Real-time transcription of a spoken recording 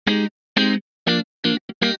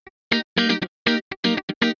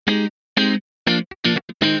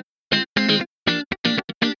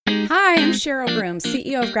Cheryl Broom,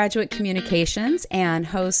 CEO of Graduate Communications and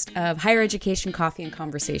host of Higher Education Coffee and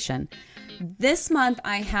Conversation. This month,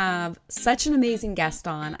 I have such an amazing guest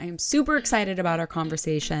on. I am super excited about our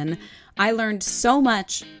conversation. I learned so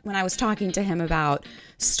much when I was talking to him about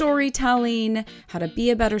storytelling, how to be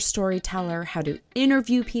a better storyteller, how to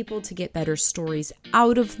interview people to get better stories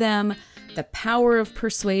out of them, the power of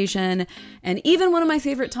persuasion, and even one of my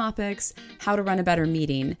favorite topics, how to run a better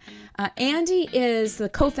meeting. Andy is the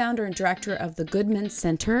co-founder and director of the Goodman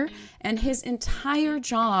Center, and his entire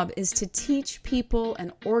job is to teach people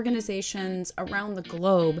and organizations around the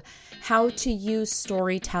globe how to use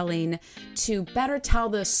storytelling to better tell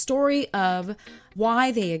the story of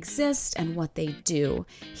why they exist and what they do.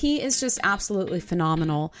 He is just absolutely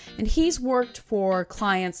phenomenal. And he's worked for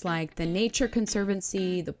clients like the Nature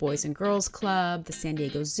Conservancy, the Boys and Girls Club, the San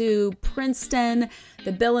Diego Zoo, Princeton,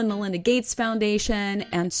 the Bill and Melinda Gates Foundation,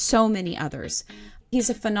 and so many others. He's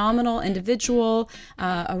a phenomenal individual,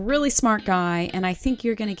 a really smart guy, and I think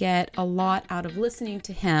you're going to get a lot out of listening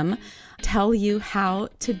to him tell you how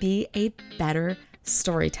to be a better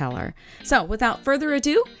storyteller. So without further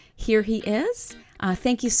ado, here he is.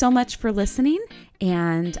 Thank you so much for listening,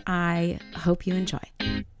 and I hope you enjoy.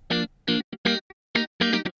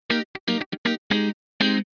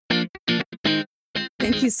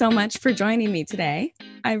 Thank you so much for joining me today.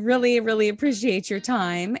 I really, really appreciate your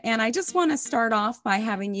time. And I just want to start off by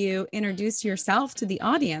having you introduce yourself to the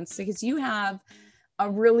audience, because you have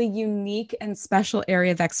a really unique and special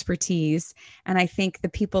area of expertise. And I think the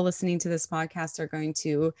people listening to this podcast are going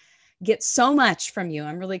to get so much from you.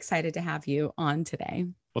 I'm really excited to have you on today.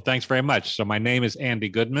 Well, thanks very much. So my name is Andy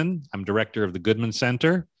Goodman. I'm director of the Goodman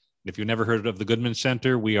Center. If you've never heard of the Goodman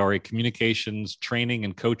Center, we are a communications training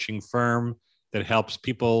and coaching firm that helps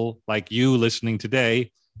people like you listening today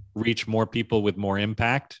reach more people with more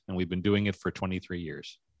impact. And we've been doing it for 23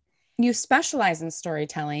 years. You specialize in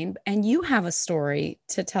storytelling, and you have a story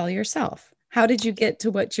to tell yourself. How did you get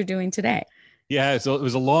to what you're doing today? Yeah, so it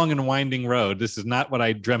was a long and winding road. This is not what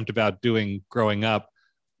I dreamt about doing growing up.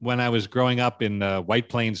 When I was growing up in White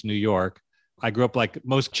Plains, New York, I grew up like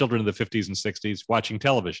most children of the 50s and 60s watching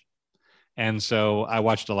television. And so I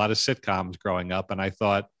watched a lot of sitcoms growing up, and I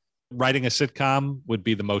thought writing a sitcom would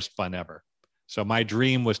be the most fun ever. So my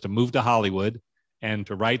dream was to move to Hollywood and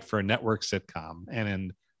to write for a network sitcom. And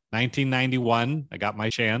in 1991, I got my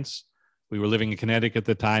chance. We were living in Connecticut at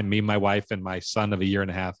the time, me, my wife, and my son of a year and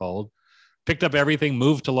a half old. Picked up everything,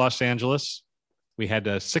 moved to Los Angeles. We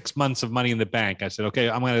had 6 months of money in the bank. I said, okay,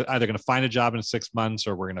 I'm either going to find a job in 6 months,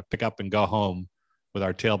 or we're going to pick up and go home with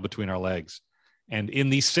our tail between our legs. And in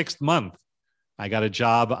the 6th month, I got a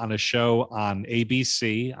job on a show on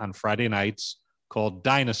ABC on Friday nights called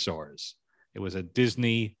Dinosaurs. It was a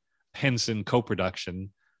Disney Henson co-production.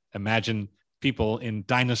 Imagine people in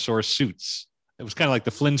dinosaur suits. It was kind of like the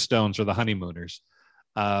Flintstones or the Honeymooners.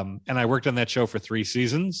 And I worked on that show for 3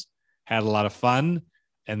 seasons. Had a lot of fun.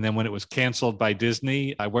 And then when it was canceled by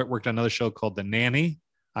Disney, I worked on another show called The Nanny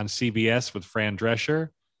on CBS with Fran Drescher.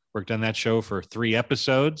 Worked on that show for 3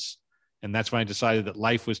 episodes. And that's when I decided that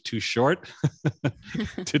life was too short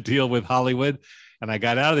to deal with Hollywood. And I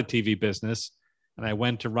got out of the TV business, and I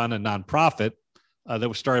went to run a nonprofit that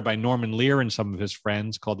was started by Norman Lear and some of his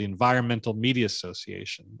friends called the Environmental Media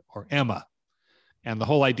Association, or EMMA. And the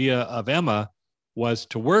whole idea of EMMA was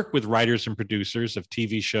to work with writers and producers of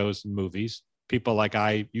TV shows and movies, people like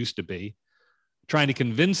I used to be, trying to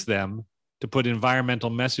convince them to put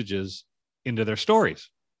environmental messages into their stories.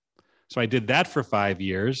 So I did that for 5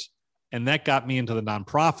 years, and that got me into the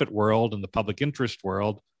nonprofit world and the public interest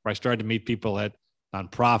world, where I started to meet people at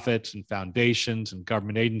nonprofits and foundations and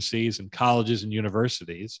government agencies and colleges and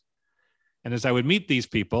universities. And as I would meet these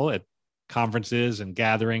people at conferences and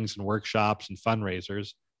gatherings and workshops and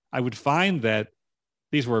fundraisers, I would find that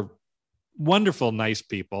these were wonderful, nice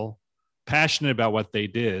people, passionate about what they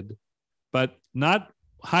did, but not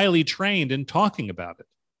highly trained in talking about it.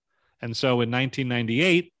 And so in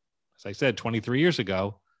 1998, as I said, 23 years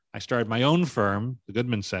ago, I started my own firm, the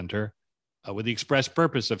Goodman Center, with the express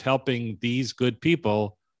purpose of helping these good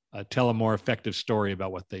people tell a more effective story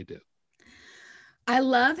about what they do. I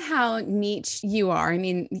love how niche you are. I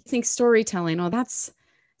mean, you think storytelling, well, that's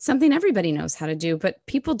something everybody knows how to do, but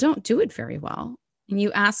people don't do it very well. And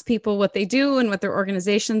you ask people what they do and what their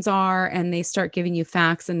organizations are, and they start giving you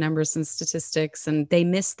facts and numbers and statistics, and they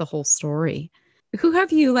miss the whole story. Who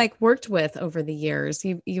have you worked with over the years?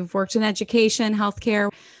 You've worked in education, healthcare.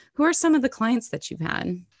 Who are some of the clients that you've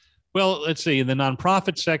had? Well, let's see. In the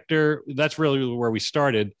nonprofit sector, that's really where we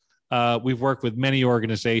started. We've worked with many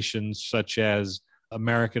organizations such as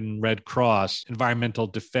American Red Cross, Environmental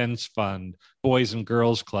Defense Fund, Boys and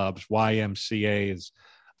Girls Clubs, YMCAs.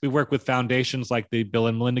 We work with foundations like the Bill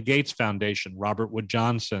and Melinda Gates Foundation, Robert Wood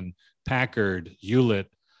Johnson, Packard,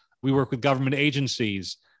 Hewlett. We work with government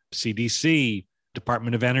agencies, CDC,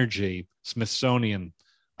 Department of Energy, Smithsonian.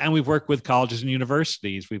 And we've worked with colleges and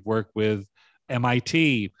universities. We've worked with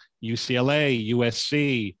MIT, UCLA,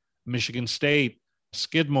 USC, Michigan State,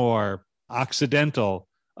 Skidmore, Occidental,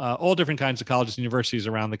 all different kinds of colleges and universities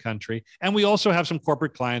around the country. And we also have some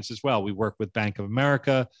corporate clients as well. We work with Bank of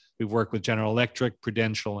America. We've worked with General Electric,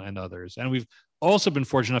 Prudential, and others. And we've also been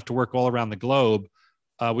fortunate enough to work all around the globe.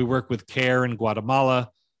 We work with CARE in Guatemala.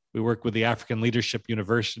 We work with the African Leadership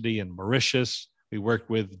University in Mauritius. We worked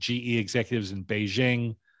with GE executives in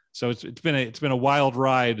Beijing. So it's been a wild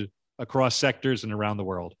ride across sectors and around the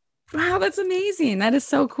world. Wow, that's amazing. That is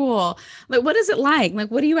so cool. Like, what is it like? Like,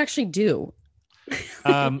 what do you actually do?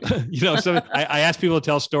 So I ask people to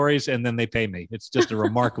tell stories and then they pay me. It's just a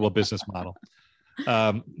remarkable business model.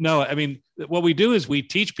 No, I mean, what we do is we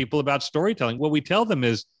teach people about storytelling. What we tell them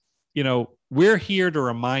is, we're here to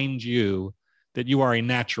remind you that you are a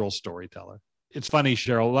natural storyteller. It's funny,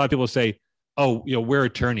 Cheryl, a lot of people say, oh, we're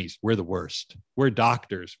attorneys. We're the worst. We're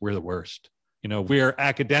doctors. We're the worst. We're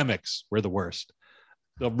academics. We're the worst.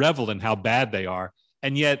 They'll revel in how bad they are.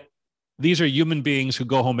 And yet these are human beings who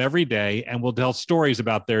go home every day and will tell stories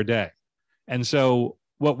about their day. And so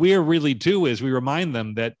what we really do is we remind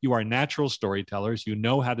them that you are natural storytellers. You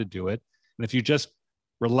know how to do it. And if you just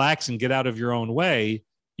relax and get out of your own way,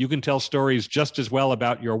 you can tell stories just as well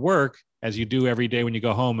about your work as you do every day when you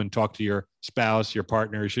go home and talk to your spouse, your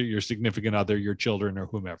partner, your significant other, your children, or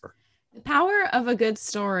whomever. The power of a good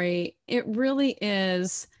story, it really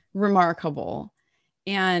is remarkable.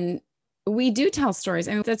 And we do tell stories.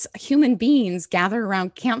 I mean, that's human beings gather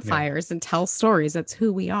around campfires and tell stories. That's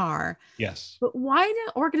who we are. Yes. But why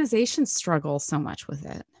do organizations struggle so much with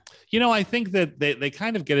it? I think that they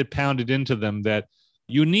kind of get it pounded into them that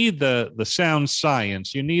you need the sound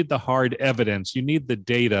science, you need the hard evidence, you need the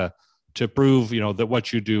data to prove, that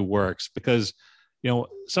what you do works. Because,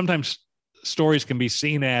 sometimes stories can be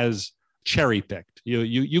seen as cherry picked.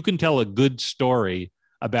 You can tell a good story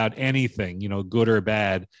about anything, good or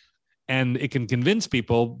bad. And it can convince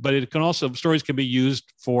people, but stories can be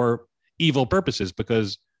used for evil purposes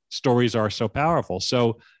because stories are so powerful.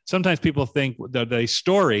 So sometimes people think that a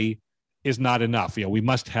story is not enough. We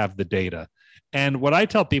must have the data. And what I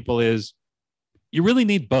tell people is you really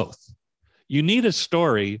need both. You need a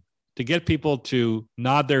story to get people to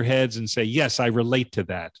nod their heads and say, yes, I relate to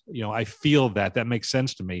that. I feel that. That makes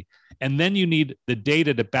sense to me. And then you need the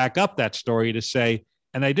data to back up that story to say,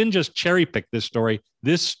 and I didn't just cherry pick this story.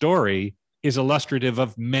 This story is illustrative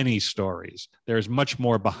of many stories. There's much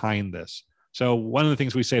more behind this. So one of the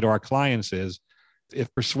things we say to our clients is,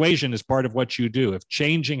 if persuasion is part of what you do, if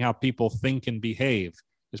changing how people think and behave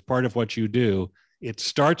is part of what you do, it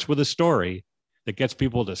starts with a story that gets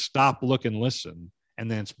people to stop, look, and listen.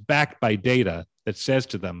 And then it's backed by data that says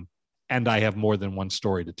to them, and I have more than one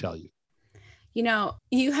story to tell you.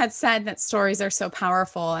 You had said that stories are so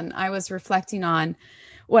powerful, and I was reflecting on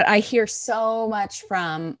what I hear so much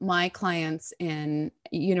from my clients in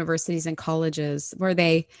universities and colleges, where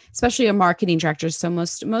they, especially a marketing directors. So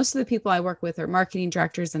most of the people I work with are marketing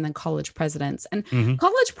directors and then college presidents. And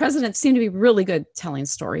college presidents seem to be really good telling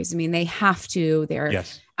stories. I mean, they have to. They're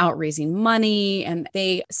out raising money, and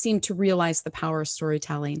they seem to realize the power of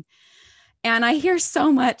storytelling. And I hear so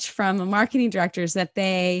much from the marketing directors that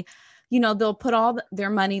they'll put all their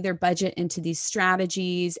money, their budget into these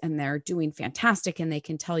strategies, and they're doing fantastic. And they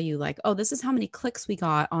can tell you like, oh, this is how many clicks we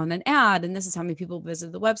got on an ad. And this is how many people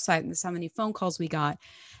visited the website. And this is how many phone calls we got.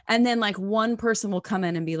 And then like one person will come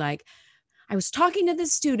in and be like, I was talking to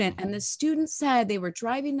this student, and the student said they were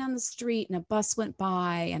driving down the street and a bus went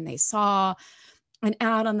by and they saw an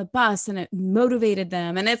ad on the bus and it motivated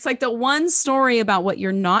them. And it's like the one story about what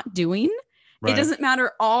you're not doing. Right. It doesn't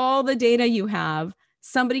matter all the data you have.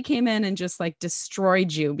 Somebody came in and just like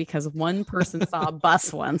destroyed you because one person saw a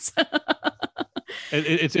bus once.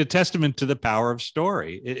 It's a testament to the power of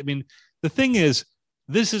story. I mean, the thing is,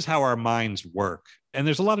 this is how our minds work. And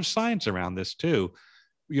there's a lot of science around this too.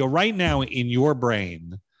 Right now in your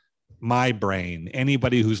brain, my brain,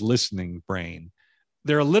 anybody who's listening brain,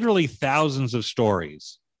 there are literally thousands of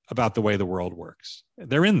stories about the way the world works.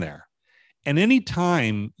 They're in there. And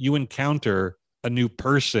anytime you encounter a new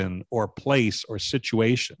person or place or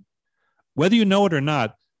situation, whether you know it or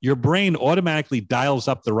not, your brain automatically dials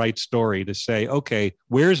up the right story to say, okay,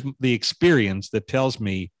 where's the experience that tells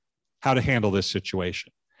me how to handle this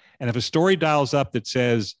situation? And if a story dials up that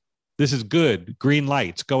says, this is good, green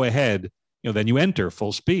lights, go ahead, then you enter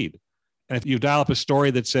full speed. And if you dial up a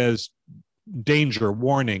story that says danger,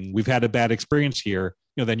 warning, we've had a bad experience here,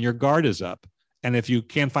 then your guard is up. And if you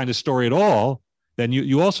can't find a story at all, then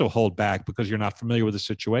you also hold back because you're not familiar with the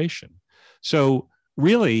situation. So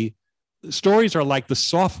really, stories are like the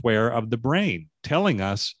software of the brain telling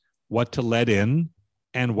us what to let in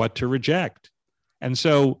and what to reject. And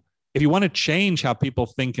so if you want to change how people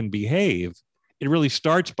think and behave, it really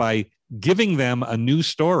starts by giving them a new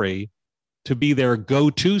story to be their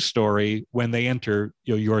go-to story when they enter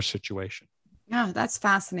your situation. Yeah, that's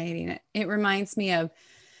fascinating. It reminds me of,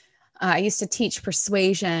 I used to teach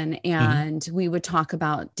persuasion, and we would talk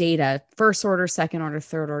about data, first order, second order,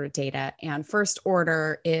 third order data. And first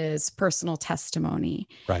order is personal testimony.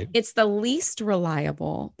 Right. It's the least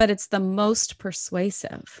reliable, but it's the most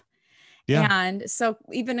persuasive. Yeah. And so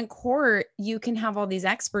even in court, you can have all these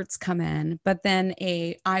experts come in, but then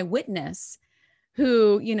a eyewitness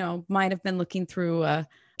who, might have been looking through a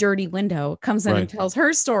dirty window comes in and tells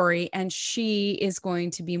her story, and she is going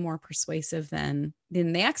to be more persuasive than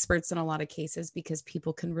the experts in a lot of cases, because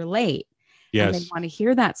people can relate. Yes. And they want to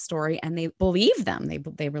hear that story, and they believe them.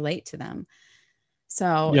 They relate to them.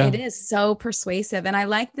 So It is so persuasive. And I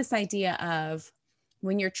like this idea of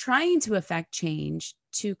when you're trying to affect change,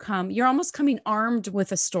 you're almost coming armed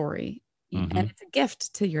with a story, and it's a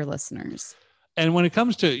gift to your listeners. And when it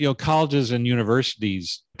comes to, colleges and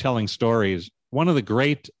universities telling stories, one of the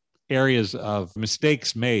great areas of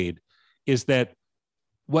mistakes made is that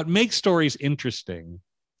what makes stories interesting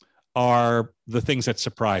are the things that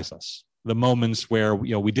surprise us, the moments where,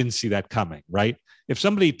 we didn't see that coming, right? If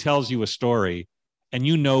somebody tells you a story and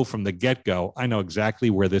from the get-go, I know exactly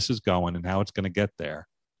where this is going and how it's going to get there,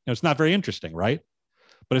 it's not very interesting, right?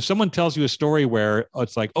 But if someone tells you a story where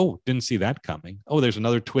it's like, oh, didn't see that coming. Oh, there's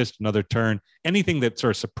another twist, another turn. Anything that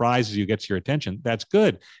sort of surprises you, gets your attention. That's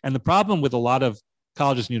good. And the problem with a lot of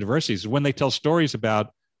colleges and universities is when they tell stories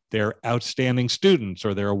about their outstanding students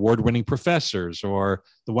or their award-winning professors or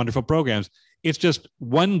the wonderful programs, it's just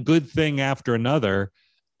one good thing after another.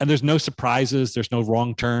 And there's no surprises. There's no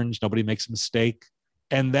wrong turns. Nobody makes a mistake.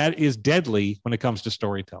 And that is deadly when it comes to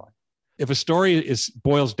storytelling. If a story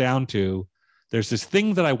boils down to, there's this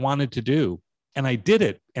thing that I wanted to do, and I did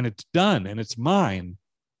it, and it's done, and it's mine,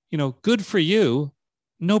 good for you.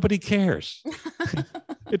 Nobody cares.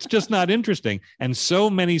 It's just not interesting. And so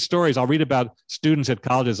many stories I'll read about students at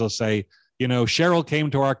colleges, they'll say, Cheryl came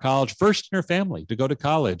to our college first in her family to go to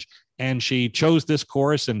college, and she chose this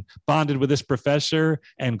course and bonded with this professor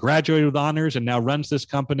and graduated with honors and now runs this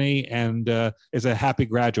company and is a happy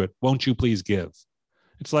graduate. Won't you please give?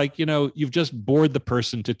 It's like, you've just bored the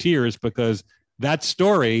person to tears because that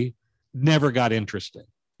story never got interesting.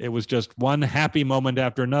 It was just one happy moment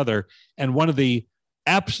after another. And one of the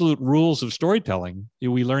absolute rules of storytelling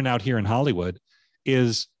we learn out here in Hollywood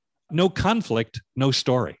is no conflict, no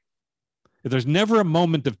story. If there's never a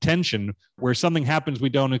moment of tension where something happens we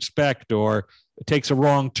don't expect, or it takes a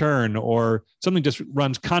wrong turn, or something just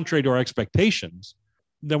runs contrary to our expectations,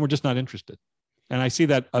 then we're just not interested. And I see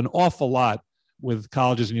that an awful lot with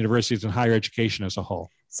colleges and universities and higher education as a whole.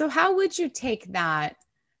 So how would you take that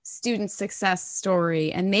student success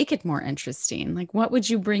story and make it more interesting? Like, what would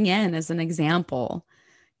you bring in as an example?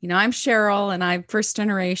 I'm Cheryl and I'm first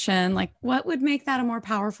generation. Like, what would make that a more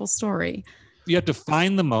powerful story? You have to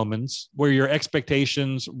find the moments where your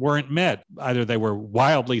expectations weren't met. Either they were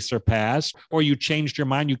wildly surpassed, or you changed your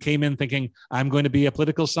mind. You came in thinking, I'm going to be a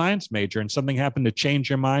political science major, and something happened to change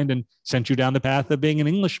your mind and sent you down the path of being an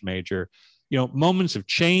English major. Moments of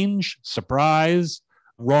change, surprise,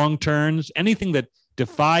 wrong turns, anything that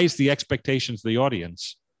defies the expectations of the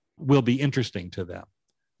audience will be interesting to them.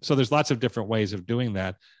 So there's lots of different ways of doing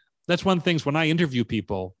that. That's one of the things when I interview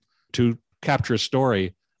people to capture a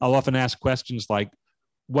story, I'll often ask questions like,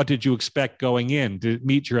 what did you expect going in? Did it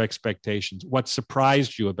meet your expectations? What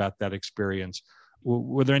surprised you about that experience?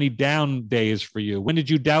 Were there any down days for you? When did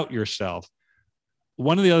you doubt yourself?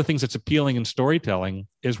 One of the other things that's appealing in storytelling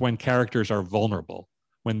is when characters are vulnerable,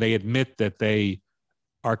 when they admit that they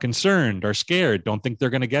are concerned, are scared, don't think they're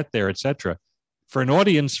going to get there, etc. For an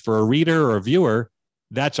audience, for a reader or a viewer,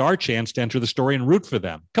 that's our chance to enter the story and root for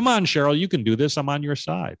them. Come on, Cheryl, you can do this. I'm on your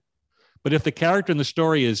side. But if the character in the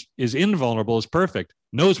story is invulnerable, is perfect,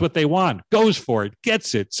 knows what they want, goes for it,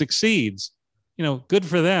 gets it, succeeds, good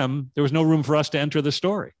for them. There was no room for us to enter the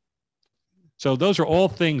story. So those are all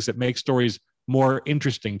things that make stories more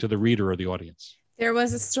interesting to the reader or the audience. There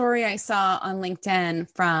was a story I saw on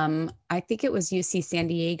LinkedIn from, I think it was UC San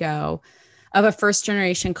Diego, of a first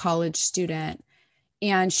generation college student.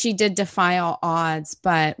 And she did defy all odds.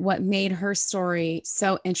 But what made her story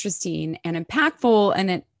so interesting and impactful,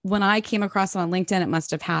 and when I came across it on LinkedIn, it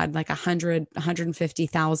must have had like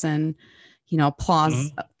 150,000,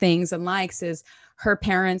 applause things and likes. Is her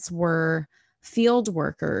parents were field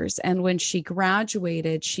workers. And when she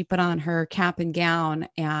graduated, she put on her cap and gown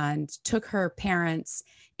and took her parents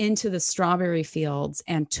into the strawberry fields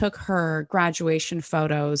and took her graduation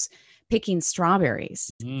photos picking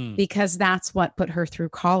strawberries because that's what put her through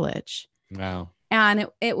college. Wow. And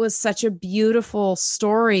it was such a beautiful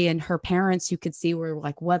story. And her parents, you could see, were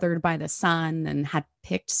like weathered by the sun and had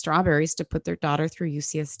picked strawberries to put their daughter through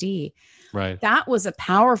UCSD. Right. That was a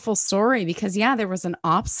powerful story because, there was an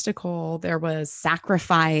obstacle, there was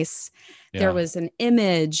sacrifice, there was an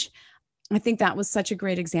image. I think that was such a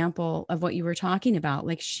great example of what you were talking about.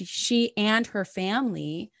 Like she and her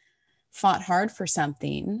family fought hard for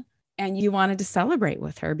something, and you wanted to celebrate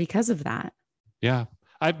with her because of that. Yeah.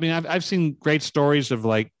 I mean, I've seen great stories of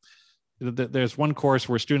like, there's one course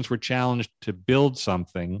where students were challenged to build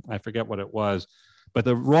something. I forget what it was, but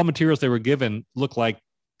the raw materials they were given looked like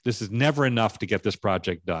this is never enough to get this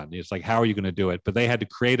project done. It's like, how are you going to do it? But they had to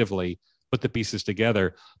creatively put the pieces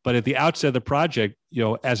together. But at the outset of the project,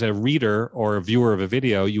 as a reader or a viewer of a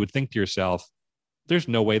video, you would think to yourself, there's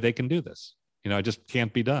no way they can do this. It just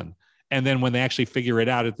can't be done. And then when they actually figure it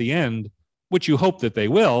out at the end, which you hope that they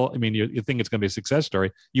will, I mean, you think it's going to be a success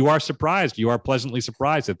story, you are surprised. You are pleasantly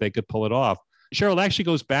surprised that they could pull it off. Cheryl, it actually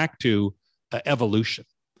goes back to evolution.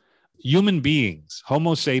 Human beings,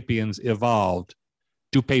 Homo sapiens, evolved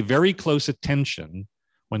to pay very close attention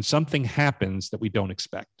when something happens that we don't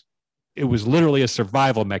expect. It was literally a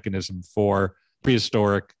survival mechanism for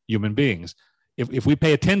prehistoric human beings. If we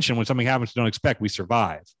pay attention when something happens we don't expect, we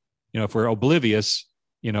survive. If we're oblivious,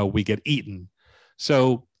 we get eaten.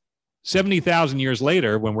 So 70,000 years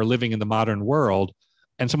later, when we're living in the modern world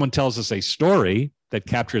and someone tells us a story that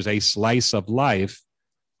captures a slice of life,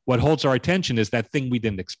 what holds our attention is that thing we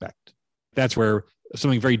didn't expect. That's where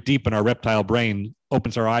something very deep in our reptile brain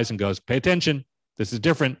opens our eyes and goes, pay attention. This is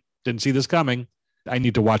different. Didn't see this coming. I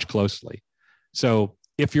need to watch closely. So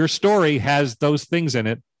if your story has those things in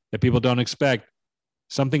it that people don't expect,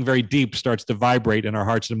 something very deep starts to vibrate in our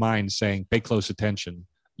hearts and minds saying, pay close attention.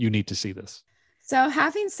 You need to see this. So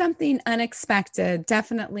having something unexpected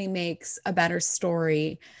definitely makes a better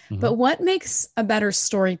story. But what makes a better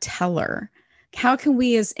storyteller? How can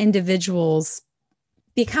we as individuals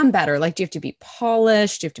become better? Like, do you have to be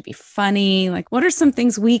polished? Do you have to be funny? Like, what are some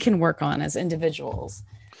things we can work on as individuals?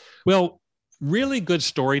 Well, really good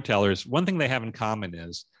storytellers, one thing they have in common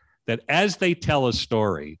is that as they tell a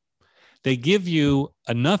story, they give you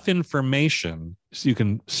enough information so you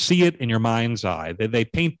can see it in your mind's eye. They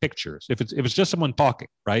paint pictures. If it's just someone talking,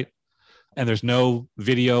 right? And there's no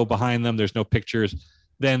video behind them, there's no pictures,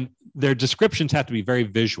 then their descriptions have to be very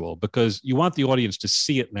visual because you want the audience to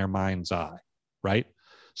see it in their mind's eye, right?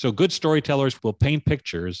 So good storytellers will paint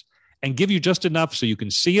pictures and give you just enough so you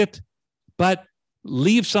can see it, but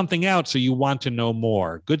leave something out so you want to know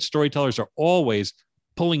more. Good storytellers are always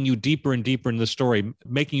pulling you deeper and deeper into the story,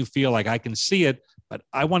 making you feel like I can see it, but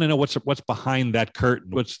I want to know what's behind that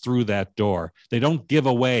curtain, what's through that door. They don't give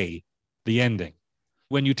away the ending.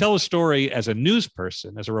 When you tell a story as a news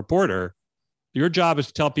person, as a reporter, your job is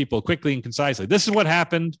to tell people quickly and concisely, this is what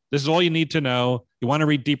happened. This is all you need to know. You want to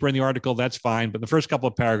read deeper in the article, that's fine. But the first couple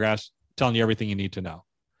of paragraphs, telling you everything you need to know.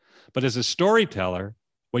 But as a storyteller,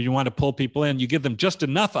 when you want to pull people in, you give them just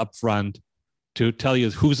enough upfront to tell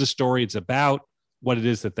you who's the story it's about, what it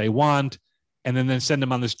is that they want, and then send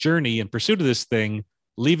them on this journey in pursuit of this thing,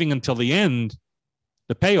 leaving until the end,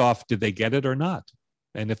 the payoff, did they get it or not?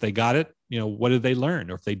 And if they got it, what did they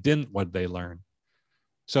learn? Or if they didn't, what did they learn?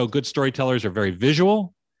 So good storytellers are very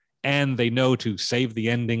visual, and they know to save the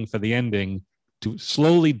ending for the ending, to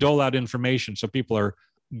slowly dole out information so people are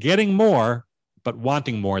getting more, but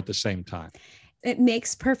wanting more at the same time. It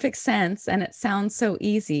makes perfect sense, and it sounds so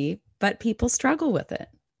easy, but people struggle with it.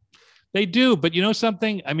 They do, but you know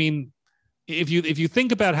something? I mean, if you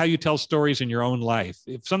think about how you tell stories in your own life,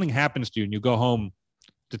 if something happens to you and you go home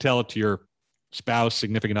to tell it to your spouse,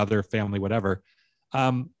 significant other, family, whatever,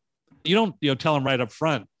 you don't tell them right up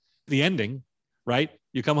front the ending, right?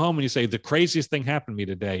 You come home and you say, the craziest thing happened to me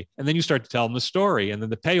today. And then you start to tell them the story. And then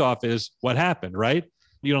the payoff is what happened, right?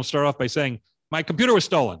 You don't start off by saying, my computer was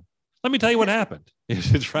stolen. Let me tell you what happened.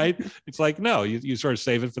 It's right. It's like, no, you sort of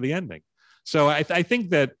save it for the ending. So I think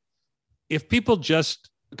that if people just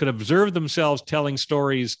could observe themselves telling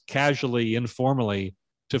stories casually, informally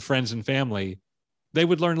to friends and family, they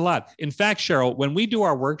would learn a lot. In fact, Cheryl, when we do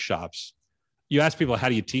our workshops, you ask people, how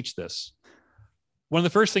do you teach this? One of the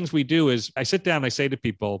first things we do is I sit down and I say to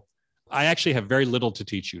people, I actually have very little to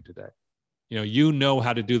teach you today. You know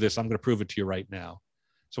how to do this. I'm going to prove it to you right now.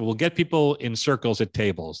 So we'll get people in circles at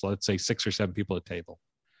tables, let's say 6 or 7 people at a table.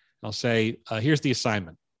 I'll say, here's the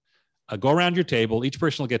assignment. Go around your table. Each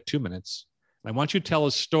person will get 2 minutes. And I want you to tell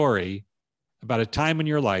a story about a time in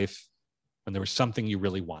your life when there was something you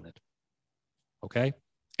really wanted. Okay?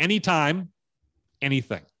 Anytime,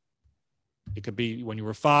 anything. It could be when you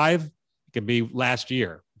were 5. It could be last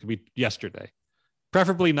year. It could be yesterday.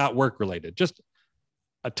 Preferably not work related. Just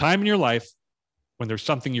a time in your life when there's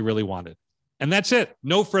something you really wanted. And that's it.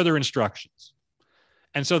 No further instructions.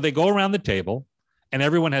 And so they go around the table and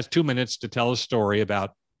everyone has 2 minutes to tell a story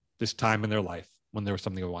about this time in their life when there was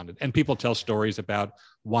something they wanted. And people tell stories about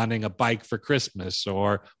wanting a bike for Christmas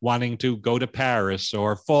or wanting to go to Paris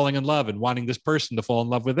or falling in love and wanting this person to fall in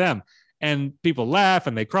love with them. And people laugh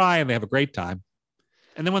and they cry and they have a great time.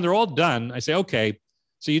 And then when they're all done, I say, okay,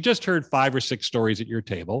 so you just heard 5 or 6 stories at your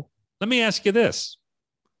table. Let me ask you this.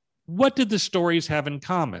 What did the stories have in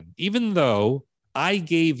common? Even though I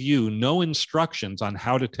gave you no instructions on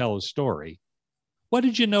how to tell a story, what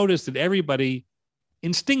did you notice that everybody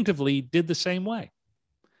instinctively did the same way?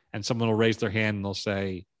 And someone will raise their hand and they'll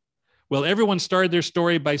say, well, everyone started their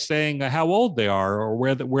story by saying how old they are or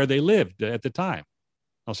where they lived at the time.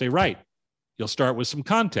 I'll say, right. You'll start with some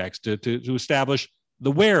context to establish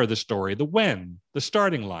the where of the story, the when, the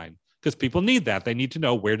starting line, because people need that. They need to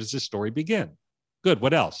know, where does this story begin? Good.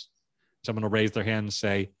 What else? Someone will raise their hand and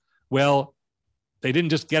say, well, they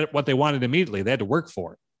didn't just get what they wanted immediately. They had to work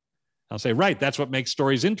for it. I'll say, right, that's what makes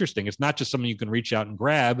stories interesting. It's not just something you can reach out and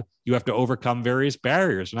grab. You have to overcome various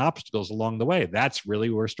barriers and obstacles along the way. That's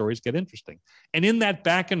really where stories get interesting. And in that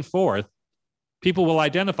back and forth, people will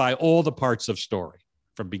identify all the parts of story,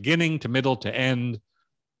 from beginning to middle to end,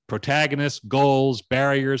 protagonists, goals,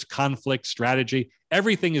 barriers, conflict, strategy.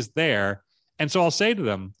 Everything is there. And so I'll say to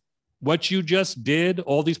them, what you just did,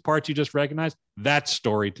 all these parts you just recognized, that's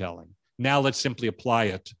storytelling. Now let's simply apply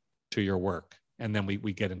it to your work. And then we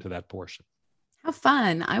get into that portion. How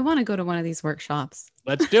fun. I want to go to one of these workshops.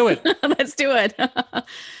 Let's do it. Let's do it.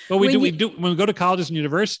 Well, we do. When we go to colleges and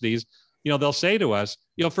universities, they'll say to us,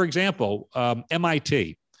 for example,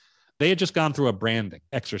 MIT, they had just gone through a branding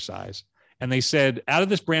exercise. And they said, out of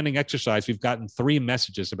this branding exercise, we've gotten 3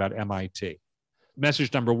 messages about MIT.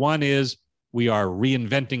 Message number 1 is, we are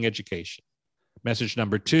reinventing education. Message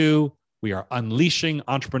number 2, we are unleashing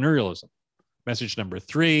entrepreneurialism. Message number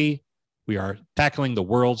 3, we are tackling the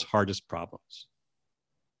world's hardest problems.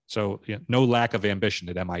 So no lack of ambition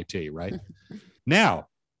at MIT, right? Now,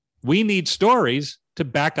 we need stories to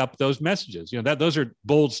back up those messages. Those are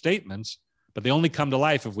bold statements, but they only come to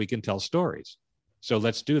life if we can tell stories. So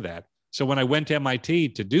let's do that. So when I went to MIT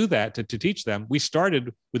to do that, to teach them, we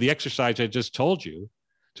started with the exercise I just told you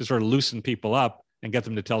to sort of loosen people up and get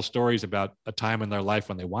them to tell stories about a time in their life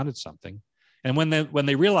when they wanted something. And when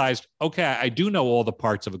they realized, okay, I do know all the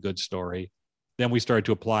parts of a good story, then we started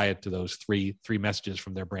to apply it to those three messages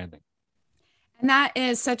from their branding. And that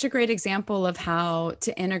is such a great example of how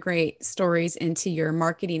to integrate stories into your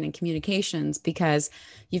marketing and communications, because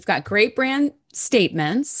you've got great brand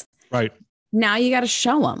statements. Right. Now you got to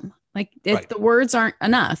show them. Like if Right. the words aren't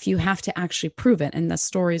enough, you have to actually prove it, and the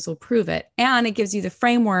stories will prove it. And it gives you the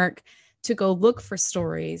framework to go look for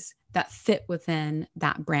stories that fit within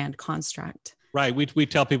that brand construct. Right. We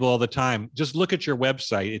tell people all the time, just look at your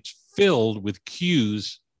website. It's filled with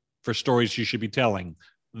cues for stories you should be telling.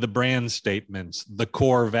 The brand statements, the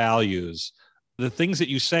core values, the things that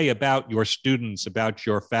you say about your students, about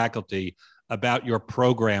your faculty, about your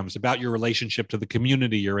programs, about your relationship to the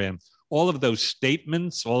community you're in. All of those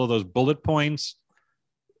statements, all of those bullet points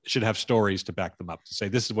should have stories to back them up, to say,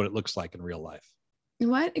 this is what it looks like in real life.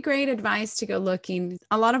 What great advice to go looking.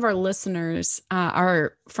 A lot of our listeners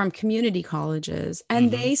are from community colleges, and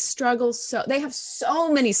they struggle. They have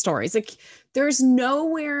so many stories. Like there's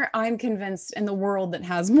nowhere, I'm convinced, in the world that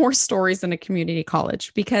has more stories than a community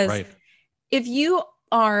college, because Right. if you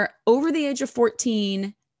are over the age of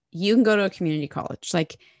 14, you can go to a community college,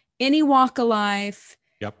 like any walk of life,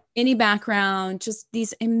 Yep. any background, just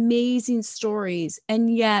these amazing stories.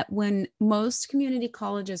 And yet when most community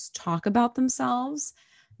colleges talk about themselves,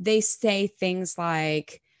 they say things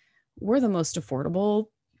like, we're the most affordable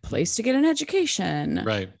place to get an education.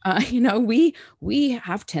 Right. We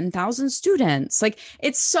have 10,000 students. Like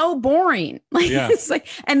it's so boring. Like Yeah. it's like,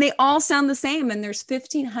 and they all sound the same. And there's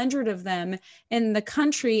 1,500 of them in the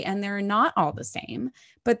country, and they're not all the same,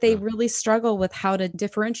 but they really struggle with how to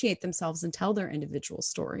differentiate themselves and tell their individual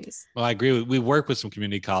stories. Well, I agree. We work with some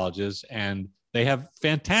community colleges, and they have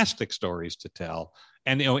fantastic stories to tell.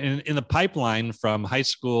 And in the pipeline from high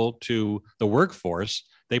school to the workforce,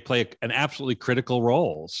 they play an absolutely critical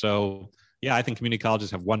role. So Yeah, I think community colleges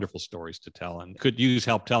have wonderful stories to tell and could use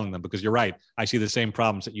help telling them, because you're right. I see the same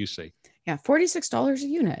problems that you see. Yeah, $46 a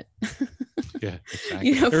unit. Yeah,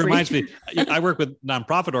 exactly. It reminds me, I work with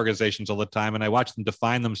nonprofit organizations all the time, and I watch them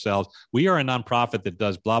define themselves. We are a nonprofit that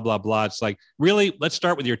does blah, blah, blah. It's like, really, let's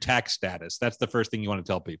start with your tax status. That's the first thing you want to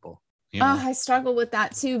tell people. I struggle with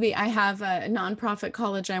that too. I have a nonprofit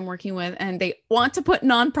college I'm working with, and they want to put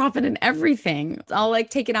nonprofit in everything. I'll like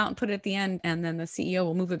take it out and put it at the end, and then the CEO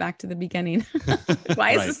will move it back to the beginning.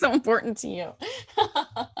 Why is this so important to you?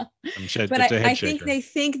 But I think they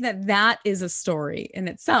think that is a story in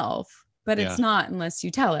itself, but it's not unless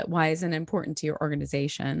you tell it. Why is it important to your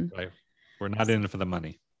organization? Right. We're not in it for the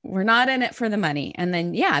money. We're not in it for the money. And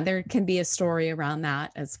then, there can be a story around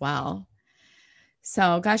that as well.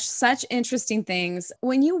 So, gosh, such interesting things.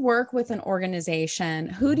 When you work with an organization,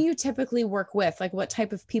 who do you typically work with? Like, what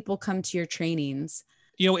type of people come to your trainings?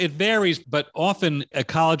 It varies, but often a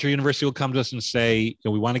college or university will come to us and say,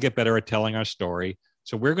 we want to get better at telling our story.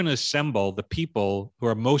 So we're going to assemble the people who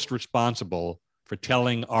are most responsible for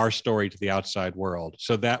telling our story to the outside world.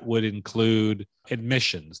 So that would include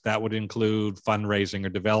admissions. That would include fundraising or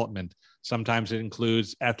development. Sometimes it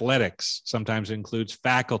includes athletics. Sometimes it includes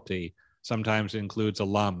faculty. Sometimes it includes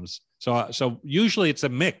alums. So usually it's a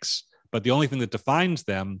mix, but the only thing that defines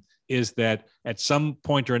them is that at some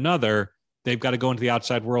point or another, they've got to go into the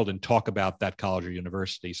outside world and talk about that college or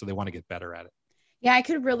university. So they want to get better at it. Yeah, I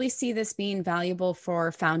could really see this being valuable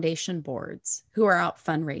for foundation boards who are out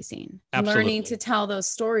fundraising, learning to tell those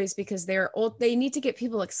stories, because they need to get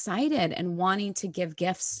people excited and wanting to give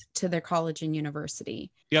gifts to their college and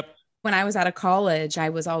university. Yep. When I was out of college, I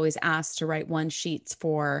was always asked to write one sheets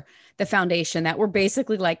for the foundation that were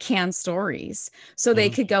basically like canned stories. So they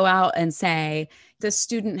could go out and say, the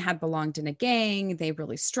student had belonged in a gang. They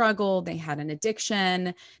really struggled. They had an addiction.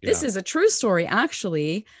 Yeah. This is a true story,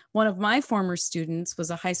 actually. One of my former students was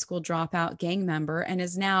a high school dropout gang member and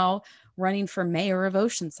is now running for mayor of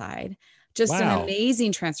Oceanside. Just an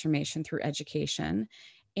amazing transformation through education.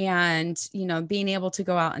 And, being able to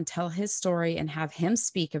go out and tell his story and have him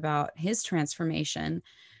speak about his transformation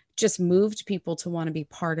just moved people to want to be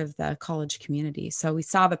part of the college community. So we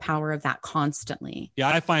saw the power of that constantly. Yeah,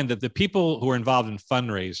 I find that the people who are involved in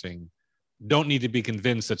fundraising don't need to be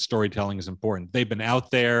convinced that storytelling is important. They've been out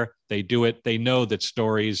there, they do it, they know that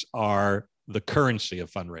stories are the currency of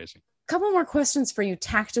fundraising. Couple more questions for you,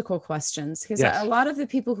 tactical questions, because a lot of the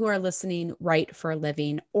people who are listening write for a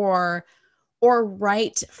living or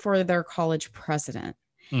write for their college president.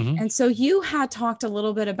 Mm-hmm. And so you had talked a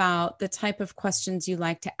little bit about the type of questions you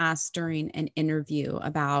like to ask during an interview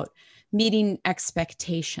about meeting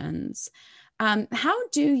expectations. How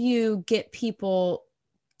do you get people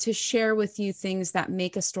to share with you things that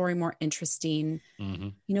make a story more interesting?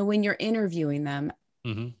 Mm-hmm. When you're interviewing them,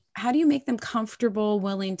 mm-hmm. How do you make them comfortable,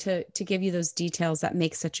 willing to give you those details that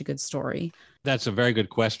make such a good story? That's a very good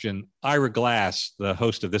question. Ira Glass, the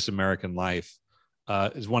host of This American Life,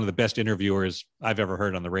 is one of the best interviewers I've ever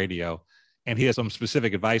heard on the radio. And he has some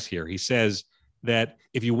specific advice here. He says that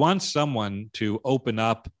if you want someone to open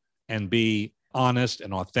up and be honest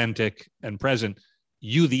and authentic and present,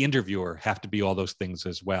 you, the interviewer, have to be all those things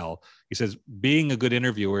as well. He says, being a good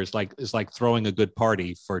interviewer is like throwing a good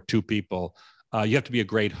party for two people. You have to be a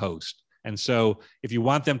great host. And so if you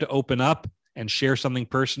want them to open up and share something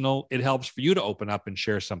personal, it helps for you to open up and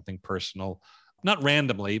share something personal, not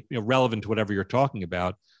randomly, relevant to whatever you're talking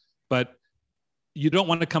about, but you don't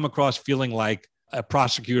want to come across feeling like a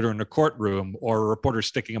prosecutor in a courtroom or a reporter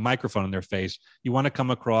sticking a microphone in their face. You want to come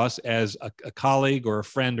across as a colleague or a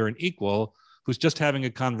friend or an equal who's just having a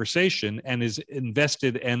conversation and is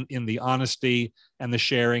invested in the honesty and the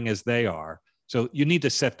sharing as they are. So you need to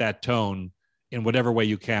set that tone in whatever way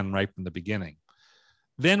you can right from the beginning.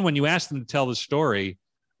 Then when you ask them to tell the story,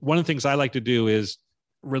 one of the things I like to do is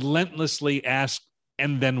relentlessly ask,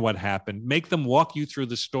 and then what happened? Make them walk you through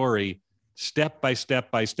the story step by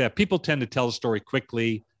step by step. People tend to tell the story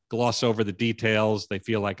quickly, gloss over the details. They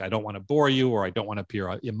feel like, I don't want to bore you, or I don't want to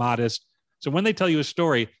appear immodest. So when they tell you a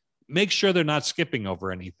story, make sure they're not skipping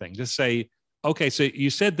over anything. Just say, okay, so you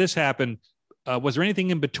said this happened. Was there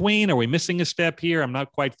anything in between? Are we missing a step here? I'm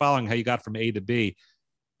not quite following how you got from A to B.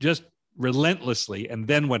 Just relentlessly, and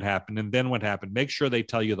then what happened, and then what happened. Make sure they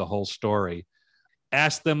tell you the whole story.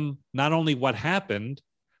 Ask them not only what happened,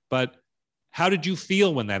 but how did you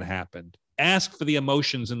feel when that happened? Ask for the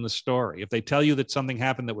emotions in the story. If they tell you that something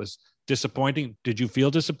happened that was disappointing, did you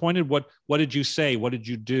feel disappointed? What did you say? What did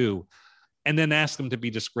you do? And then ask them to be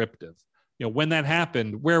descriptive. When that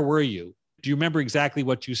happened, where were you? Do you remember exactly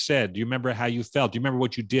what you said? Do you remember how you felt? Do you remember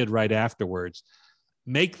what you did right afterwards?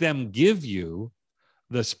 Make them give you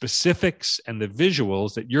the specifics and the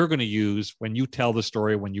visuals that you're going to use when you tell the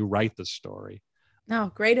story, when you write the story.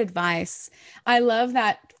 Oh, great advice. I love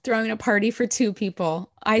that, throwing a party for two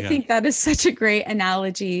people. I think that is such a great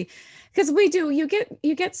analogy, because you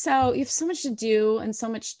have so much to do, and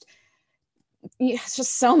it's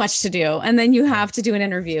just so much to do. And then you have to do an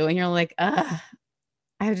interview and you're like, I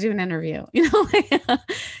have to do an interview, not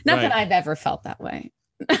that I've ever felt that way.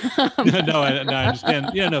 No, I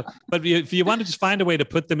understand. But if you want to just find a way to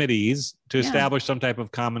put them at ease, to establish some type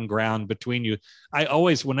of common ground between you.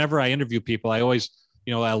 Whenever I interview people, I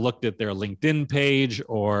looked at their LinkedIn page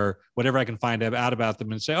or whatever I can find out about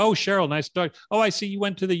them and say, oh, Cheryl, nice to talk. Oh, I see you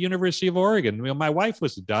went to the University of Oregon. My wife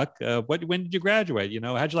was a duck. When did you graduate?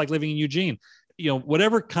 How'd you like living in Eugene?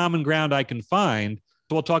 Whatever common ground I can find.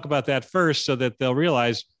 So we'll talk about that first so that they'll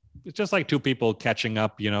realize it's just like two people catching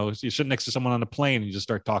up. You sit next to someone on a plane and you just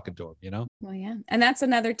start talking to them, Well, yeah. And that's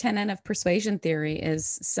another tenet of persuasion theory,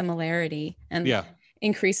 is similarity and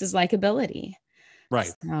increases likability.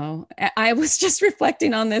 Right. So I was just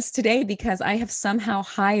reflecting on this today because I have somehow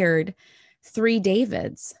hired 3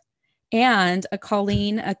 Davids and a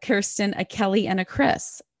Colleen, a Kirsten, a Kelly, and a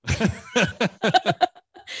Chris.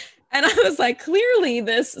 And I was like, clearly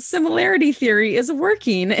this similarity theory is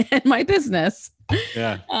working in my business.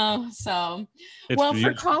 Yeah.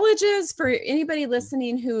 For colleges, for anybody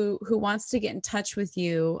listening who wants to get in touch with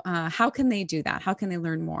you, how can they do that? How can they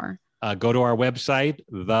learn more? Go to our website,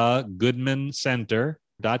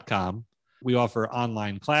 thegoodmancenter.com. We offer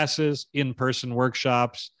online classes, in-person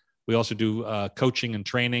workshops. We also do coaching and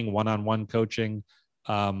training, one-on-one coaching.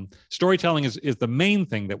 Storytelling is the main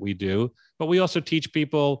thing that we do, but we also teach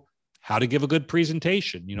people how to give a good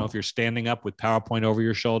presentation. If you're standing up with PowerPoint over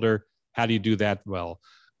your shoulder, how do you do that well?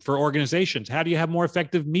 For organizations, how do you have more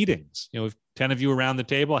effective meetings? If 10 of you around the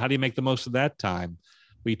table, how do you make the most of that time?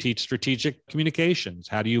 We teach strategic communications.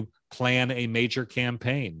 How do you plan a major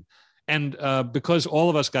campaign? And because all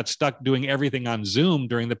of us got stuck doing everything on Zoom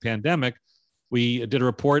during the pandemic, we did a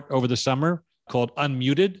report over the summer called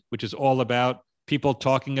Unmuted, which is all about people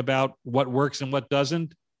talking about what works and what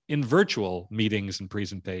doesn't in virtual meetings and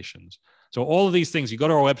presentations. So all of these things, you go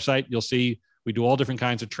to our website, you'll see we do all different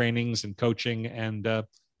kinds of trainings and coaching, and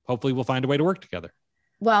hopefully we'll find a way to work together.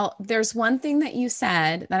 Well, there's one thing that you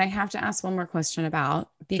said that I have to ask one more question about,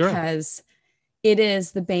 because it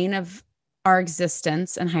is the bane of our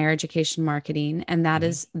existence in higher education marketing, and that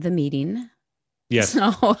is the meeting. Yes.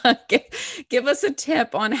 So give us a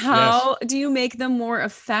tip on how do you make them more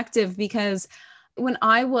effective? Because when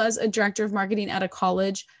I was a director of marketing at a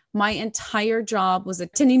college, my entire job was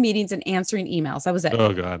attending meetings and answering emails. That was it.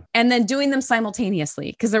 Oh, God. And then doing them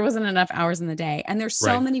simultaneously because there wasn't enough hours in the day. And there's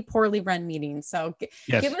so many poorly run meetings. So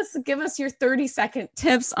give us your 30-second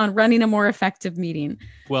tips on running a more effective meeting.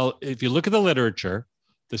 Well, if you look at the literature,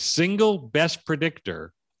 the single best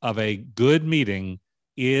predictor of a good meeting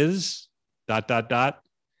is ... a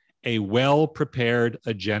well-prepared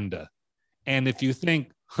agenda. And if you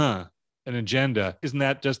think, an agenda, isn't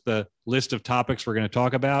that just the list of topics we're going to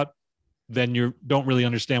talk about? Then you don't really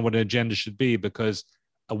understand what an agenda should be, because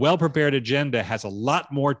a well-prepared agenda has a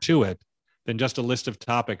lot more to it than just a list of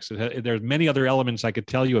topics. There's many other elements I could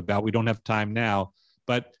tell you about. We don't have time now,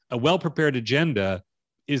 but a well-prepared agenda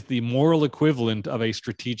is the moral equivalent of a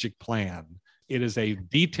strategic plan. It is a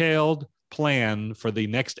detailed plan for the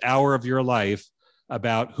next hour of your life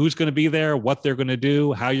about who's going to be there, what they're going to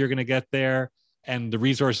do, how you're going to get there, and the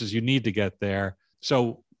resources you need to get there.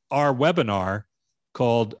 So our webinar,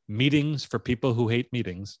 called Meetings for People Who Hate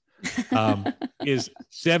Meetings, is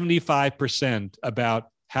 75% about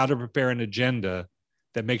how to prepare an agenda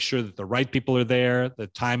that makes sure that the right people are there, the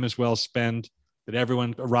time is well spent, that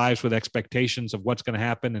everyone arrives with expectations of what's going to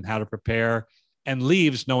happen and how to prepare, and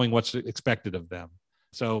leaves knowing what's expected of them.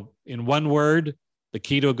 So in one word, the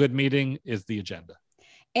key to a good meeting is the agenda.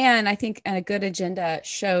 And I think a good agenda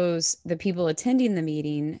shows the people attending the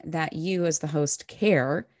meeting that you as the host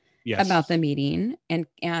care about the meeting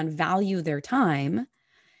and value their time.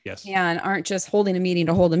 Yes. And aren't just holding a meeting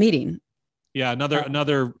to hold a meeting. Yeah.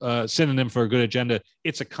 Another synonym for a good agenda.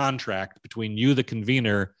 It's a contract between you, the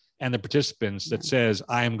convener, and the participants that says,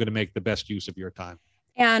 I am going to make the best use of your time.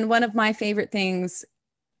 And one of my favorite things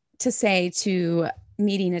to say to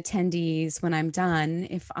meeting attendees when I'm done,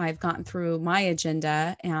 if I've gotten through my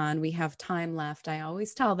agenda and we have time left, I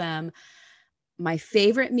always tell them my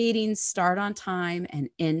favorite meetings start on time and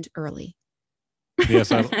end early.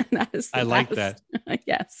 Yes, I like that.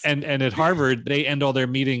 Yes. And at Harvard, they end all their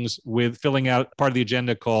meetings with filling out part of the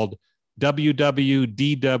agenda called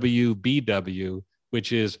WWDWBW,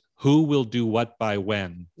 which is who will do what by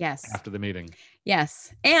when after the meeting.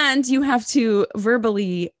 Yes. And you have to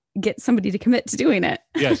verbally get somebody to commit to doing it.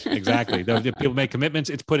 Yes, exactly. If people make commitments,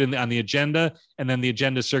 it's put on the agenda, and then the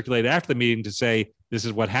agenda is circulated after the meeting to say, this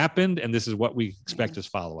is what happened, and this is what we expect as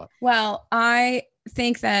follow-up. Well, I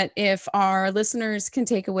think that if our listeners can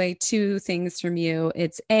take away two things from you,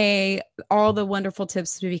 it's A, all the wonderful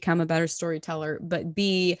tips to become a better storyteller, but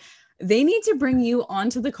B, they need to bring you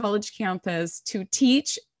onto the college campus to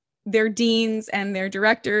teach their deans and their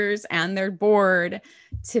directors and their board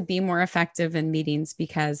to be more effective in meetings,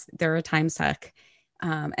 because they're a time suck.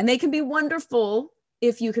 And they can be wonderful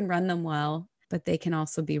if you can run them well, but they can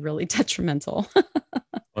also be really detrimental.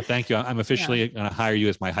 Well, thank you. I'm officially going to hire you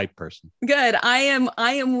as my hype person. Good. I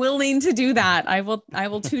am willing to do that. I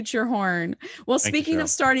will toot your horn. Well, speaking of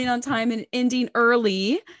starting on time and ending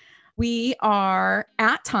early, we are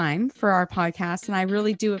at time for our podcast, and I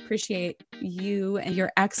really do appreciate you and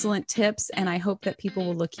your excellent tips, and I hope that people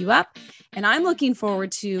will look you up. And I'm looking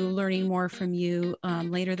forward to learning more from you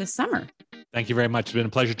later this summer. Thank you very much. It's been a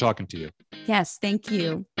pleasure talking to you. Yes, thank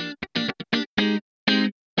you.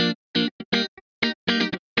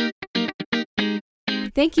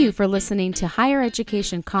 Thank you for listening to Higher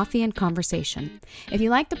Education Coffee and Conversation. If you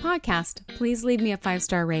like the podcast, please leave me a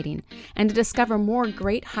 5-star rating. And to discover more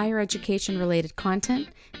great higher education related content,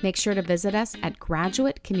 make sure to visit us at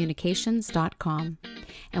graduatecommunications.com.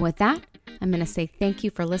 And with that, I'm going to say thank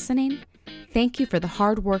you for listening. Thank you for the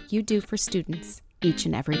hard work you do for students each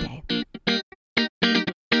and every day.